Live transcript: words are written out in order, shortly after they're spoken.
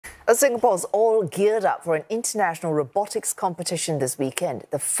Singapore's all geared up for an international robotics competition this weekend.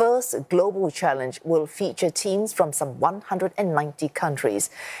 The first global challenge will feature teams from some 190 countries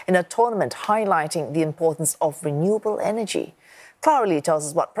in a tournament highlighting the importance of renewable energy. Clara Lee tells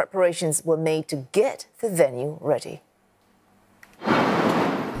us what preparations were made to get the venue ready.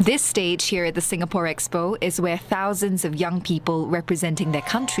 This stage here at the Singapore Expo is where thousands of young people representing their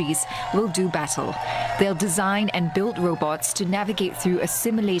countries will do battle. They'll design and build robots to navigate through a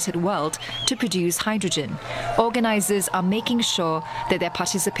simulated world to produce hydrogen. Organisers are making sure that their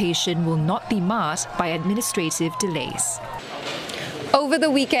participation will not be marred by administrative delays. Over the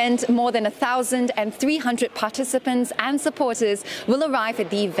weekend, more than 1,300 participants and supporters will arrive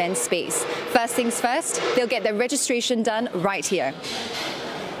at the event space. First things first, they'll get their registration done right here.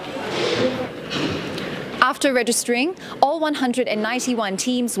 After registering, all 191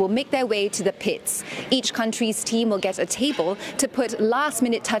 teams will make their way to the pits. Each country's team will get a table to put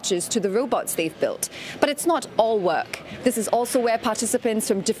last-minute touches to the robots they've built. But it's not all work. This is also where participants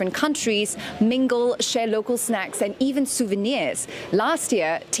from different countries mingle, share local snacks and even souvenirs. Last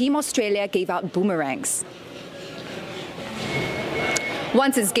year, Team Australia gave out boomerangs.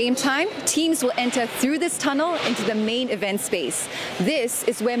 Once it's game time, teams will enter through this tunnel into the main event space. This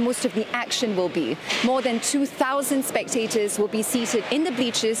is where most of the action will be. More than 2,000 spectators will be seated in the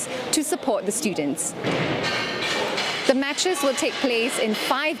bleachers to support the students. The matches will take place in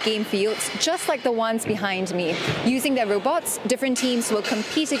 5 game fields, just like the ones behind me. Using their robots, different teams will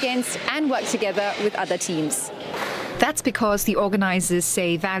compete against and work together with other teams. That's because the organisers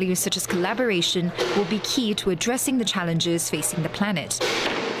say values such as collaboration will be key to addressing the challenges facing the planet.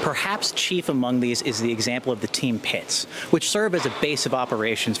 Perhaps chief among these is the example of the team pits, which serve as a base of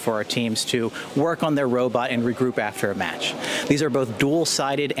operations for our teams to work on their robot and regroup after a match. These are both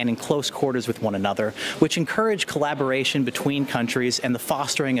dual-sided and in close quarters with one another, which encourage collaboration between countries and the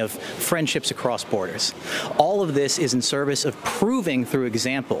fostering of friendships across borders. All of this is in service of proving through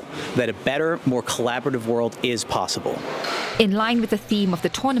example that a better, more collaborative world is possible. In line with the theme of the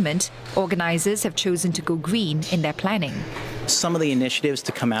tournament, organisers have chosen to go green in their planning. Some of the initiatives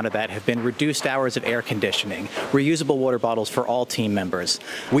to come out of that have been reduced hours of air conditioning, reusable water bottles for all team members.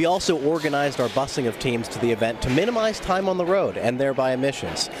 We also organized our busing of teams to the event to minimize time on the road and thereby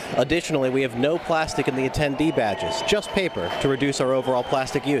emissions. Additionally, we have no plastic in the attendee badges, just paper to reduce our overall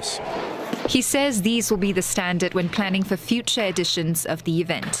plastic use. He says these will be the standard when planning for future editions of the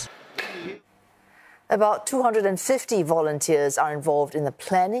event. About 250 volunteers are involved in the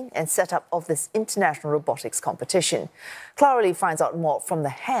planning and setup of this international robotics competition. Clara Lee finds out more from the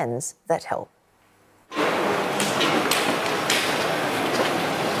hands that help.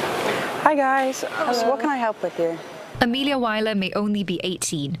 Hi guys, what can I help with here? Amelia Weiler may only be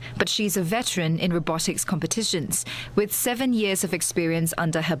 18, but she's a veteran in robotics competitions. With 7 years of experience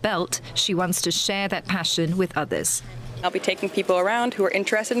under her belt, she wants to share that passion with others. I'll be taking people around who are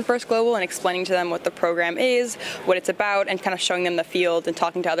interested in First Global and explaining to them what the program is, what it's about, and kind of showing them the field and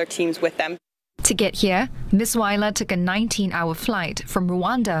talking to other teams with them. To get here, Ms. Weiler took a 19-hour flight from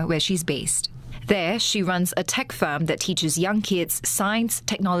Rwanda, where she's based. There, she runs a tech firm that teaches young kids science,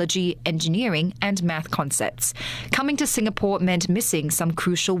 technology, engineering, and math concepts. Coming to Singapore meant missing some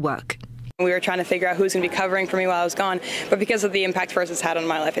crucial work. We were trying to figure out who's going to be covering for me while I was gone, but because of the impact First has had on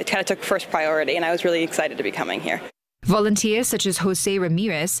my life, it kind of took first priority, and I was really excited to be coming here. Volunteers such as Jose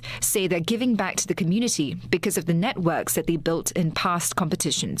Ramirez say they're giving back to the community because of the networks that they built in past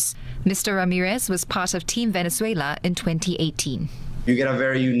competitions. Mr. Ramirez was part of Team Venezuela in 2018. You get a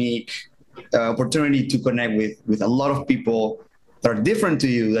very unique opportunity to connect with a lot of people that are different to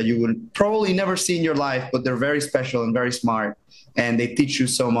you, that you would probably never see in your life, but they're very special and very smart, and they teach you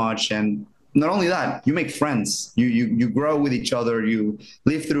so much. And not only that, you make friends. You grow with each other. You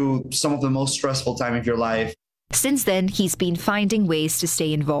live through some of the most stressful time of your life. Since then, he's been finding ways to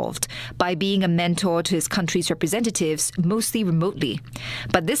stay involved by being a mentor to his country's representatives, mostly remotely.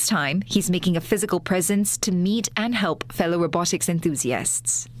 But this time, he's making a physical presence to meet and help fellow robotics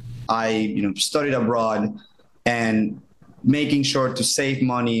enthusiasts. I studied abroad and making sure to save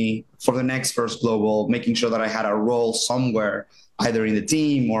money for the next First Global, making sure that I had a role somewhere, either in the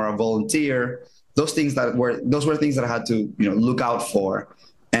team or a volunteer. Those were things that I had to look out for.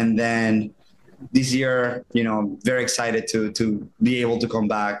 And then this year, very excited to be able to come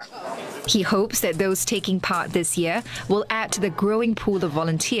back. He hopes that those taking part this year will add to the growing pool of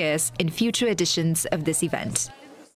volunteers in future editions of this event.